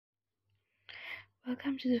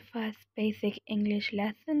Welcome to the first basic English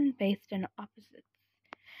lesson based on opposites.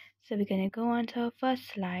 So we're going to go on to our first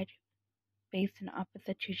slide based on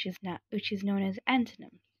opposite, which is known as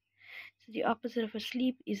antonyms. So the opposite of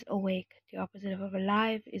asleep is awake. The opposite of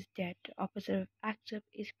alive is dead. The opposite of active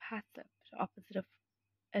is passive. The opposite of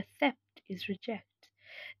accept is reject.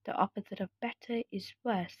 The opposite of better is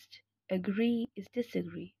worst. Agree is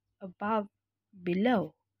disagree. Above,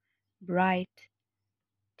 below. Bright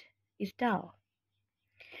is dull.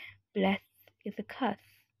 Bless is a curse.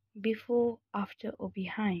 Before, after, or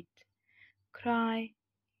behind. Cry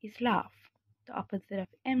is laugh. The opposite of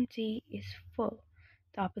empty is full.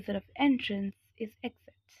 The opposite of entrance is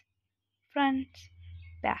exit. Front,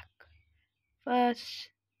 back. First,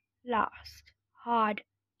 last. Hard,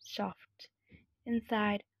 soft.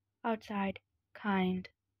 Inside, outside, kind,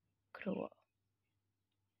 cruel.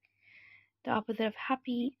 The opposite of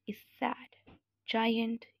happy is sad.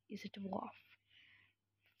 Giant is a dwarf.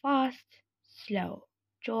 Fast, slow.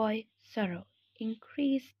 Joy, sorrow.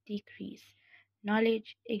 Increase, decrease.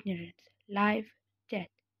 Knowledge, ignorance. Life, death.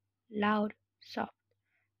 Loud, soft.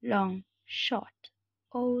 Long, short.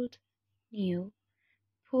 Old, new.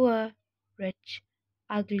 Poor, rich.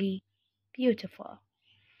 Ugly, beautiful.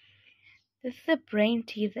 This is a brain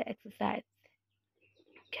teaser exercise.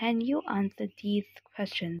 Can you answer these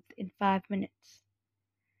questions in 5 minutes?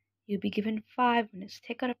 You'll be given 5 minutes.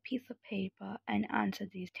 Take out a piece of paper and answer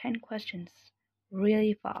these 10 questions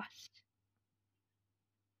really fast.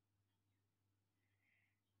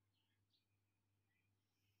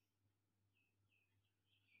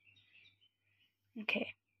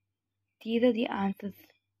 Okay, these are the answers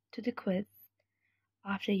to the quiz.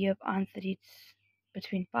 After you have answered it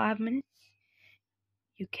between 5 minutes,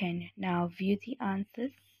 you can now view the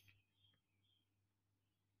answers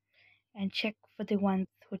and check for the ones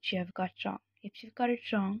which you have got wrong. If you've got it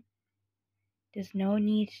wrong, there's no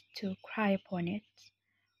need to cry upon it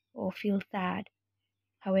or feel sad.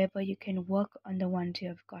 However, you can work on the ones you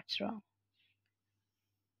have got wrong.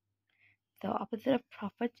 The opposite of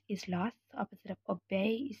profit is loss. The opposite of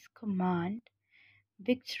obey is command.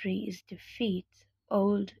 Victory is defeat.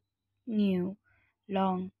 Old, new,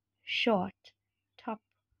 long, short, top,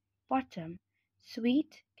 bottom.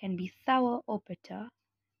 Sweet can be sour or bitter.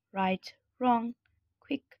 Right, wrong,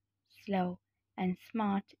 quick, slow, and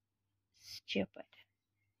smart, stupid.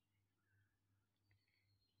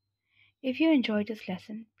 If you enjoyed this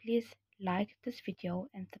lesson, please like this video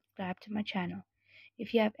and subscribe to my channel.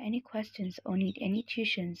 If you have any questions or need any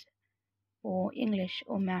tuitions for English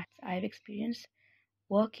or maths, I have experience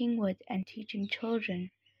working with and teaching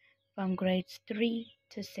children from grades 3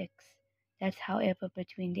 to 6. That's however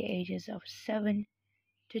between the ages of 7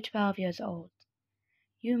 to 12 years old.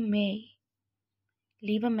 You may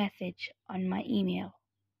leave a message on my email.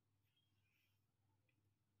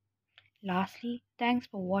 Lastly, thanks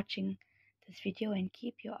for watching this video and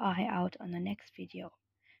keep your eye out on the next video.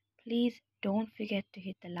 Please don't forget to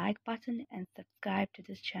hit the like button and subscribe to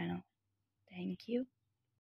this channel. Thank you.